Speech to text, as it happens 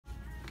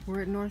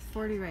We're at North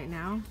 40 right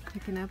now,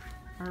 picking up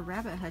our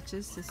rabbit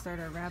hutches to start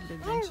our rabbit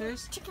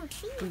adventures. Chicken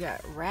feed. We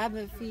got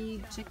rabbit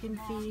feed, chicken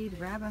feed,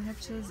 rabbit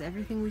hutches,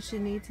 everything we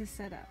should need to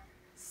set up.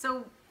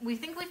 So we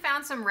think we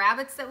found some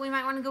rabbits that we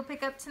might want to go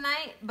pick up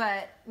tonight,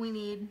 but we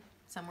need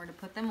somewhere to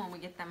put them when we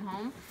get them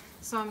home.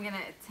 So I'm going to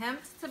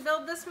attempt to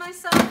build this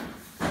myself.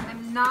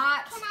 I'm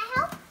not Can I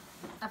help?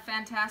 a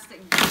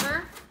fantastic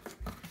builder.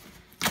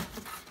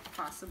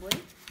 Possibly.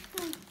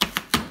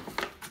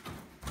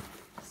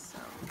 So.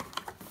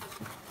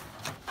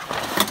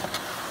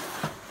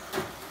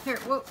 Here,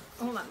 whoa,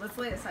 hold on. Let's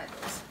lay it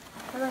sideways.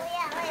 Oh,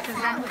 yeah, Because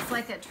that looks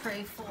like a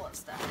tray full of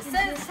stuff. It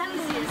says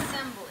Tennessee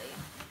Assembly.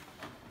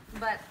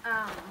 But,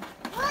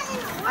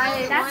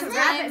 I That's one a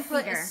time rabbit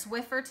put a feeder.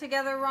 Swiffer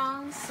together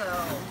wrong, so.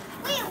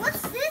 Wait,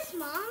 what's this,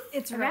 Mom?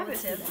 It's a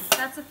rabbit relative. feeder.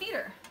 That's a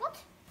feeder. What?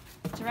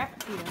 It's a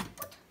rabbit feeder.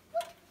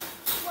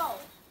 Whoa.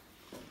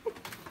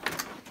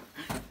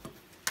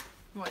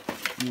 What?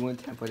 You one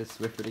time put a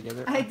Swiffer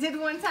together? I did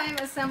one time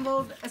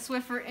assembled a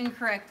Swiffer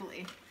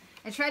incorrectly.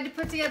 I tried to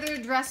put together a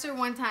dresser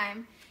one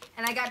time,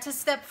 and I got to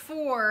step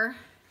 4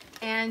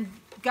 and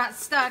got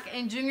stuck,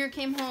 and Junior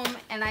came home,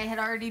 and I had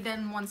already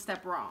done one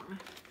step wrong.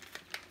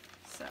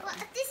 So. Well,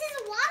 this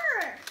is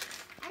water.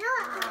 I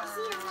know it. I've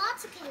seen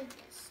lots of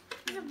cages.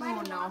 There's a bunch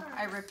Oh of no, water.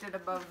 I ripped it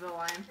above the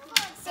line. Look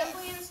at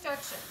Assembly this.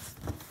 instructions.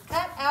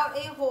 Cut out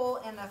a hole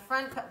in the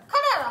front. Cut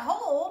out a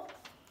hole?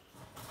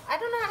 I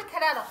don't know how to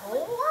cut out a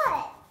hole.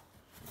 What?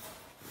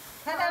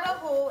 Cut out a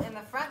hole in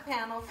the front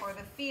panel for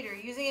the feeder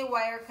using a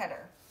wire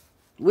cutter.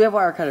 We have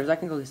wire cutters. I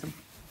can go get some.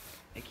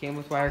 It came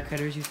with wire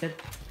cutters, you said?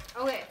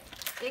 Okay,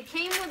 it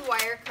came with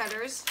wire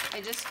cutters.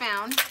 I just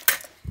found. See,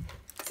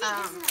 this is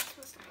not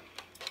supposed to be.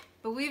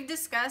 But we've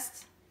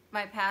discussed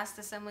my past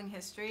assembling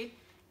history,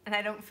 and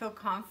I don't feel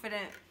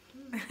confident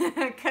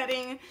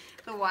cutting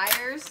the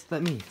wires.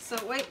 Let me. So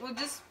wait, we'll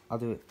just. I'll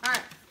do it. All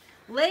right.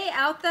 Lay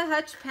out the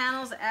hutch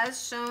panels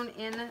as shown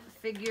in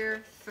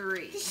figure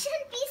 3. This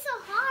shouldn't be so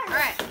hard. All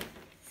right.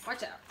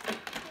 Watch out.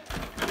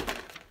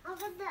 I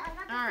got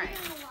the All right.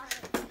 feeder in the water.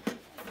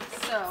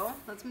 So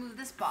let's move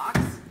this box.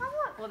 Oh,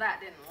 look. Well, that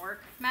didn't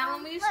work.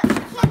 Madeline, will you Look, switch it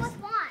the came box?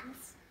 with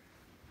wands.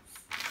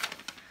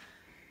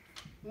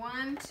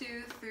 1, 2,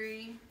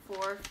 3,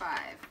 4, 5.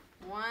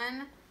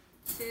 1,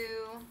 2,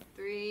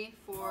 3,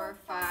 4,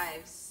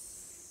 5,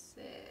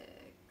 6.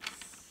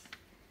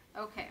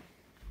 Okay.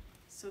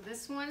 So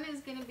this one is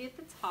going to be at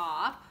the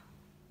top.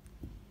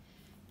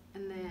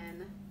 And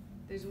then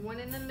there's one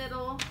in the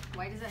middle.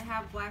 Why does it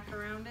have black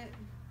around it?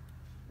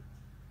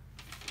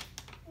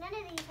 None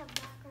of these have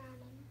background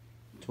in.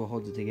 That's what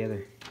holds it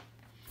together.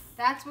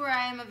 That's where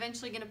I am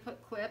eventually going to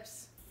put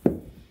clips.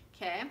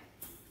 Okay.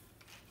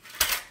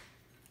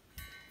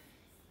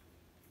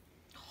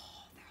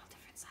 Oh, they're all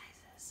different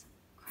sizes.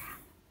 Crap.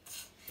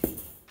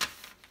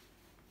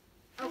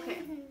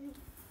 Okay.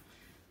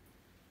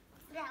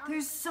 That one-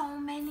 There's so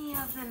many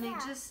of them. They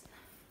Yeah. just.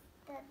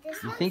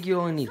 this You one's- think you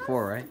only need this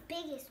 4, one's right? The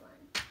biggest one.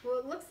 Well,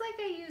 it looks like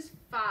I used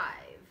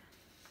 5.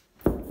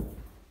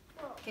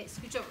 Whoa. Okay,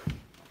 scooch over.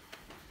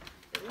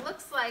 It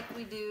looks like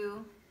we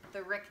do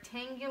the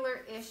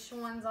rectangular-ish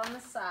ones on the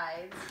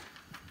sides,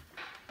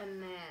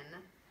 and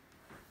then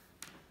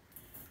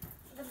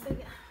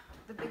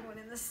the big one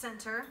in the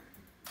center.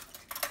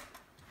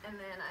 And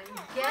then I'm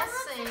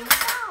guessing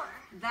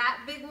that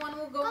big one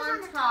will go Goes on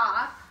on the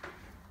top.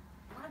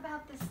 What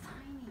about this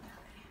tiny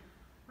guy?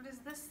 Where does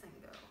this thing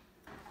go?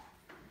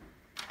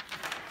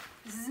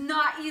 This is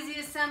not easy to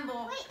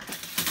assemble. Wait,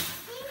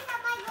 maybe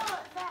that might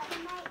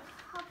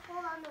help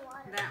hold on the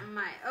water. That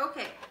might.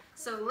 Okay,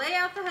 so lay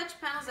out the hutch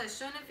panels as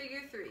shown in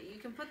figure 3. You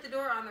can put the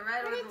door on the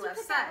right Where or did the you left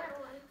put side. that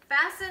little one?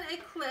 Fasten a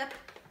clip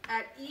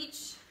at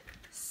each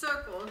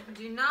circle.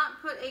 Do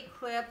not put a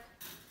clip.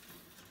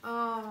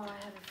 Oh,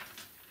 I have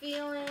a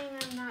feeling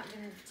I'm not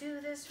going to do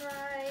this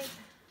right. This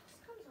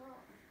comes off.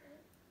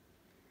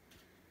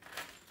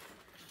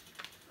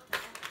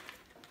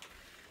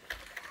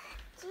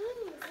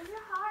 Jeez, these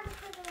are hard to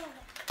put together.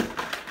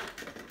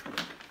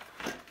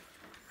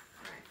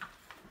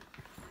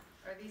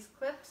 Are these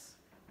clips?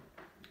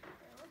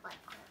 They look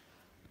like clips.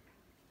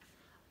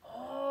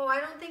 Oh, I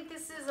don't think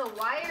this is a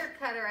wire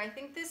cutter. I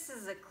think this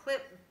is a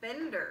clip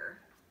bender.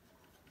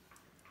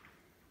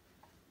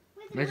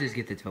 Wait, Let's just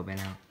get the toe bend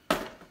out.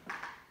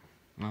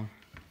 Mom.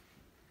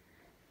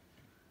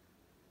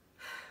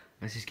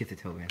 Let's just get the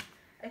toe bend.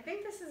 I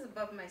think this is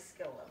above my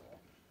skill level.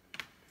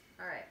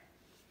 All right.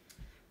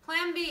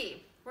 Plan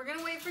B. We're going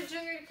to wait for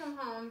Junior to come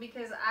home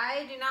because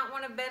I do not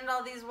want to bend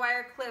all these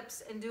wire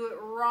clips and do it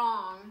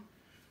wrong.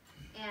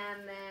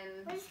 And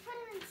then, Let's put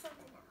them in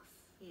something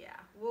else. yeah,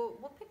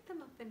 we'll pick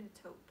them up in a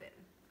tote bin.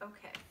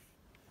 Okay.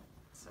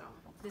 So,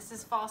 this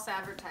is false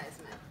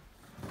advertisement.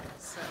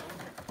 So,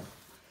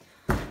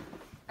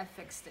 I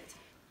fixed it.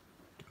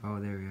 Oh,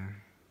 there we are.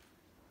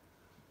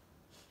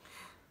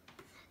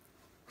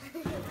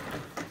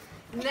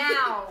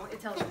 Now it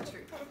tells the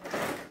truth.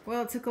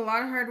 Well, it took a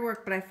lot of hard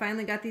work, but I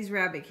finally got these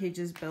rabbit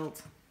cages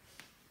built.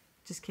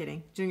 Just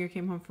kidding. Junior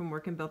came home from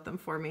work and built them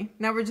for me.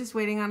 Now we're just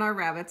waiting on our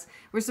rabbits.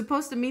 We're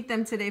supposed to meet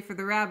them today for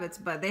the rabbits,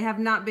 but they have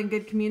not been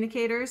good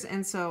communicators,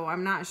 and so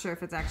I'm not sure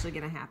if it's actually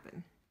going to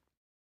happen.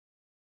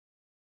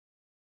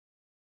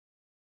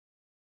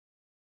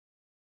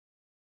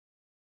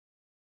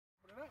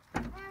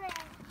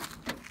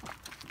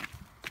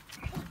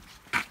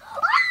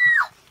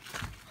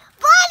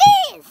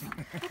 Bunnies!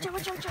 Watch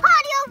out. How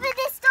do you open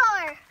this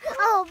door?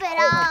 I'll open up.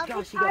 Oh my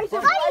gosh, you got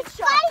Bunnies.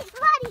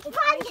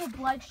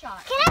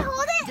 Bloodshot. Can I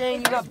hold it? Dang,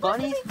 you got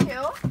bunnies? Too.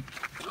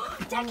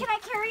 Dad, can I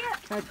carry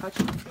it? Can I touch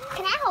it?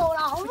 Can I hold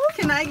all of them?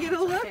 Can I get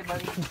a look? Okay,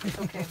 buddy. It's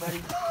okay,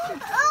 buddy. Oh,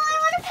 I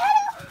want to pet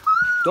him.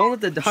 Don't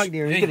let the dog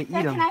near him. He's gonna eat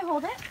Dad, him. can I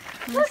hold it?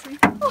 Let me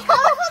hold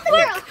the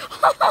girl.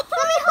 Let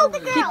me hold the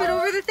girl. Keep it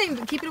over the thing,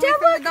 but keep it away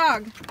from the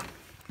dog.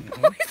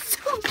 Oh, it's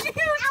so cute.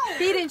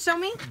 Hayden, show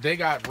me. They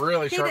got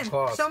really sharp Hayden,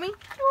 claws. show me.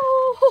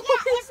 Oh, Yeah,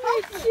 it's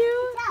so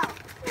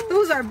cute.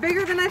 Those are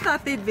bigger than I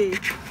thought they'd be.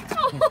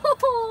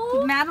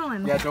 Oh.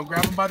 Madeline. Yeah, don't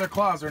grab them by their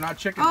claws. They're not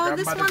chickens. Oh, grab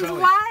this them by their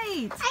one's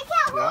belly. white. I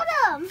can't hold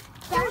them.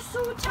 They're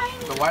so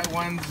tiny. The white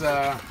one's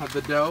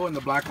the doe, and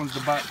the black one's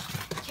the butt.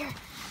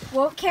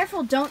 Well,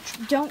 careful. Don't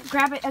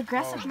grab it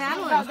aggressively.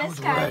 Madeline. This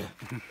guy.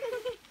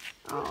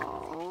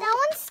 Oh.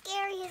 That one's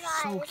scary, his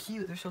eyes. So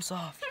cute. They're so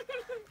soft.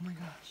 Oh my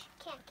gosh.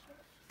 Can't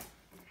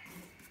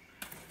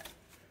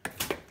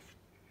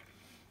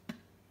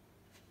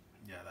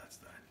Yeah, that's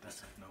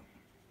it. Nope.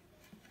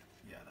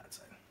 Yeah, that's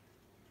it.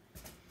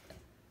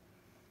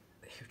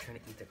 You were trying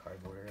to eat the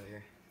cardboard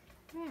earlier.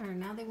 There,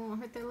 now they won't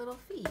hurt their little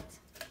feet.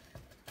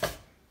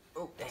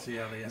 Oh, dang. See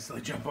how they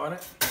instantly jump on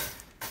it?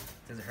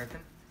 Does it hurt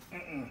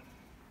them?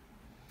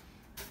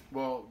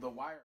 Well, the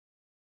wire.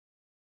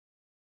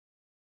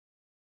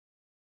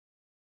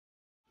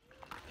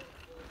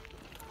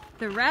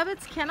 The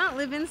rabbits cannot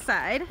live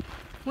inside.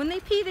 When they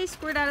pee, they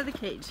squirt out of the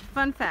cage.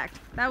 Fun fact,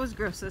 that was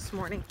gross this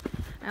morning.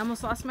 I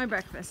almost lost my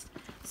breakfast.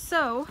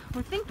 So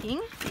we're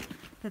thinking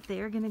that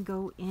they are gonna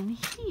go in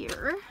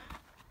here.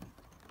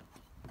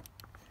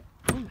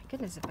 Oh my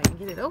goodness, if I can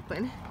get it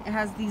open. It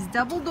has these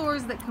double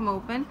doors that come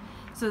open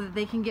so that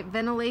they can get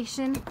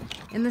ventilation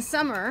in the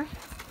summer.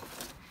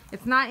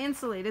 It's not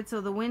insulated,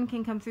 so the wind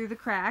can come through the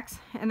cracks.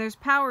 And there's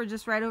power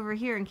just right over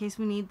here in case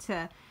we need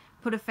to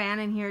put a fan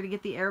in here to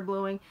get the air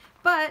blowing.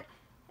 But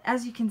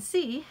as you can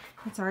see,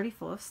 it's already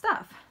full of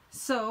stuff.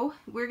 So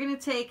we're gonna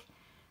take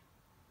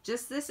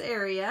just this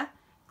area,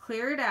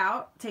 clear it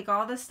out, take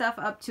all this stuff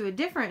up to a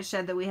different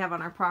shed that we have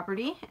on our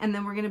property, and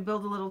then we're gonna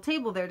build a little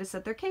table there to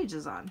set their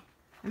cages on.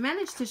 I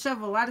managed to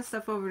shove a lot of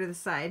stuff over to the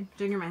side.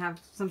 Junior might have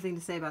something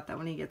to say about that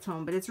when he gets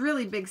home, but it's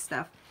really big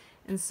stuff.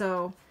 And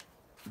so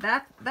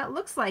that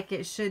looks like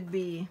it should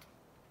be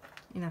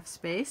enough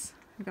space.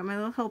 I got my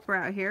little helper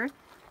out here.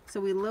 So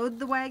we load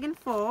the wagon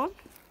full.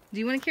 Do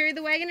you want to carry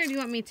the wagon or do you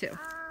want me to?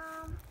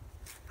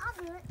 I'll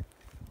do it.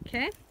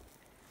 Okay.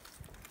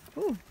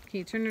 Ooh, can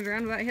you turn it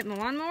around without hitting the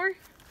lawnmower?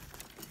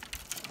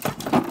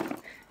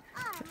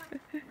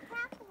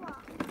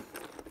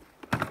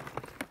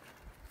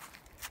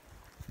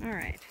 All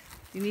right.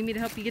 You need me to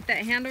help you get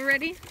that handle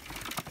ready?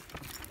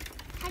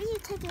 How do you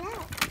take it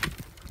out?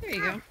 There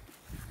you go.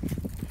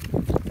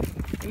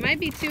 It might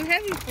be too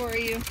heavy for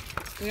you.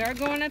 We are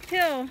going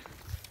uphill.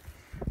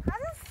 I'll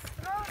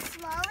just go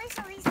slowly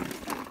so these things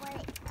can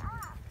break.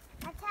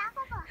 A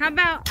tackle box. How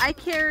about I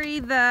carry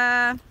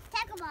the...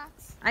 Tackle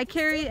box.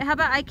 How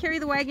about I carry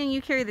the wagon,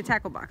 you carry the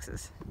tackle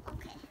boxes?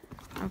 Okay.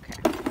 Okay.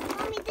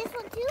 Want me this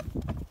one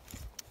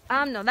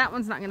too? No, that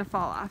one's not going to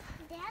fall off.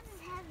 Dad's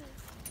is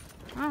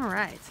heavy. All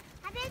right.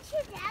 I bet you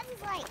Dad's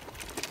is like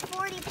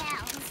 40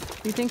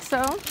 pounds. You think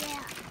so?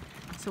 Yeah.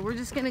 So we're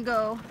just going to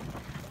go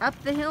up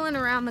the hill and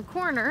around the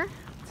corner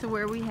to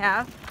where we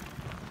have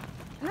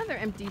another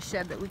empty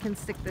shed that we can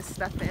stick this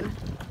stuff in.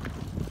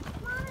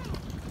 Mommy,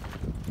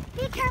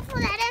 be careful.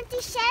 That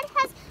empty shed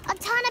has a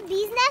ton of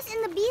bees' nests,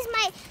 and the bees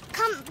might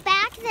come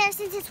back there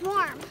since it's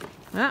warm.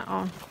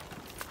 Uh-oh.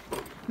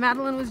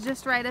 Madeline was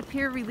just right up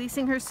here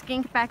releasing her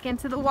skink back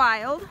into the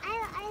wild.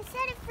 I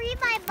set it free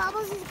by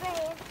Bubbles'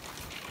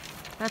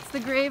 grave. That's the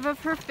grave of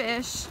her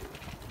fish.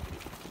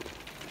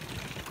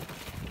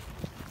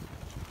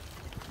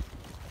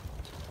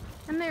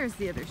 And there's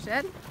the other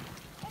shed.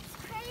 It's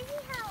crazy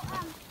how,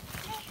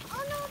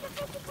 oh no, the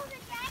fishes are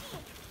daddy.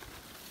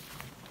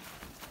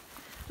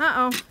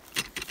 Uh-oh.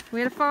 We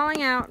had a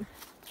falling out.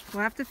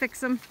 We'll have to fix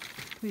them.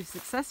 We've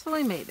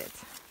successfully made it.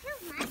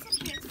 Feels nice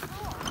up here. It's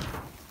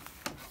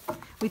cool.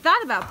 We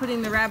thought about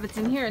putting the rabbits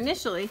in here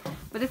initially,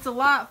 but it's a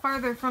lot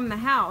farther from the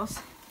house.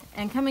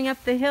 And coming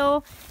up the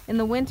hill in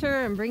the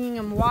winter and bringing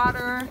them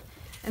water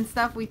and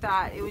stuff, we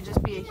thought it would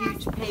just be a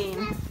huge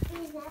pain.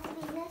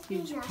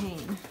 Huge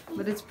pain.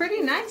 But it's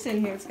pretty nice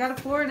in here. It's got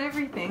a floor and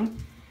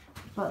everything.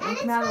 But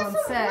like Madeline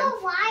said,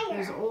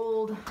 there's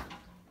old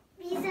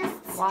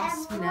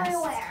wasp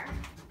nests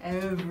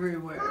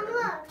everywhere. Mom,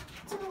 look.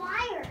 It's a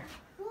wire.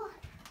 Look.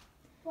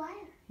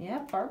 Wire. Yeah,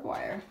 barbed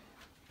wire.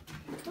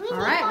 Do we All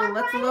need right, well, barbed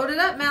let's wire? load it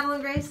up,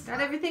 Madeline Grace. Got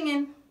everything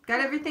in.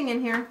 Got everything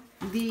in here.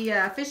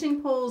 The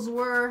fishing poles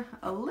were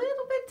a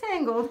little bit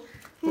tangled,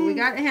 But we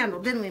got it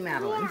handled, didn't we,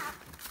 Madeline?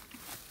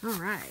 Yeah. All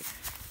right.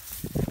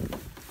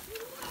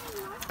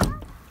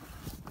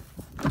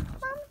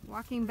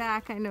 Walking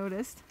back, I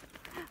noticed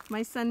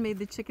my son made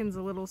the chickens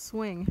a little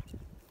swing.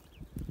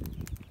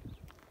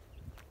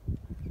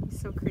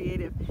 He's so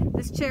creative.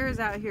 This chair is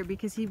out here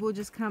because he will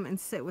just come and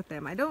sit with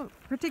them. I don't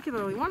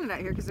particularly want it out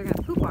here because they're going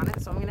to poop on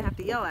it, so I'm going to have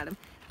to yell at him.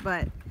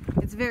 But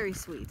it's very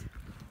sweet.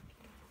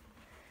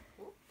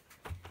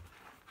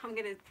 I'm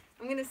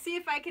gonna see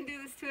if I can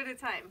do this 2 at a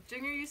time.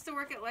 Junior used to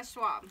work at Les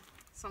Schwab,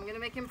 so I'm gonna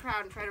make him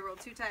proud and try to roll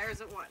 2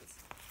 tires at once.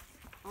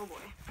 Oh boy.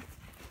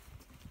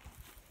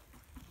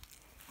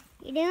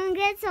 You're doing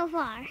good so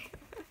far.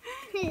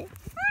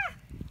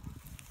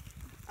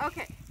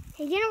 Okay.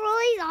 You're gonna roll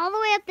these all the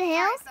way up the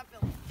hill?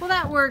 Well,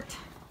 that worked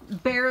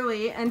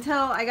barely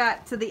until I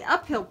got to the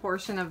uphill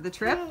portion of the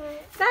trip.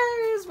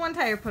 There's 1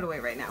 tire put away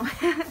right now.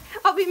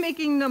 I'll be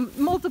making them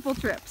multiple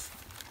trips.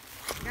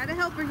 Got a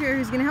helper here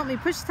who's gonna help me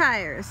push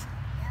tires.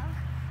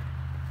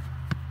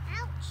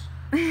 Ouch.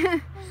 There's a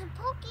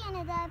pokey in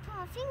it that I put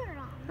my finger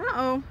on.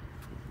 Uh-oh.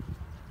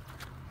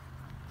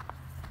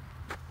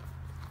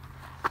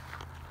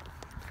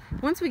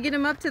 Once we get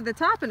him up to the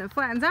top and it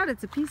flattens out,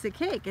 it's a piece of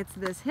cake. It's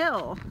this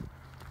hill.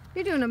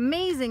 You're doing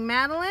amazing,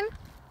 Madeline.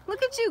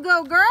 Look at you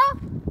go, girl.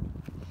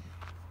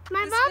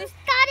 My mom's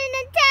got an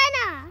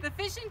antenna. The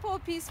fishing pole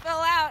piece fell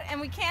out and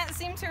we can't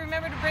seem to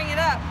remember to bring it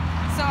up.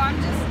 So I'm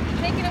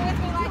just taking it with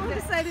me like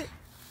this.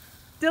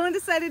 Dylan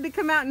decided to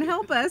come out and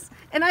help us,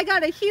 and I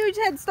got a huge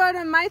head start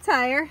on my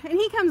tire, and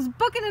he comes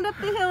booking it up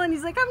the hill, and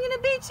he's like, I'm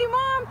gonna beat you,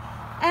 Mom!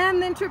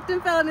 And then tripped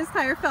and fell, and his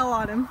tire fell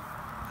on him.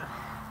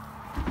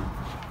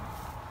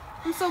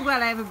 I'm so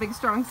glad I have a big,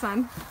 strong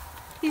son.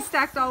 He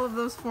stacked all of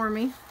those for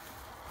me.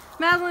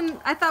 Madeline,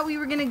 I thought we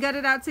were gonna gut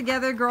it out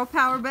together, girl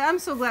power, but I'm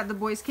so glad the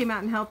boys came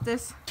out and helped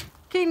us.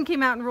 Caden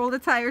came out and rolled a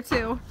tire,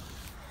 too.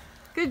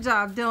 Good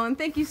job, Dylan.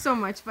 Thank you so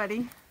much,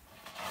 buddy.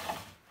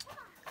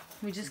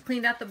 We just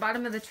cleaned out the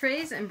bottom of the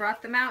trays and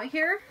brought them out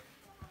here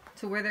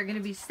to where they're going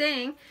to be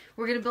staying.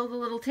 We're going to build a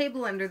little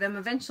table under them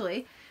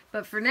eventually,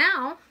 but for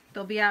now,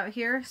 they'll be out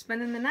here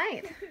spending the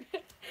night.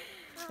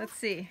 Let's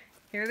see.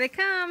 Here they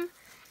come.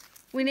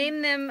 We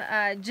named them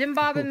Jim,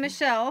 Bob, and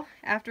Michelle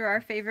after our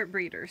favorite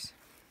breeders.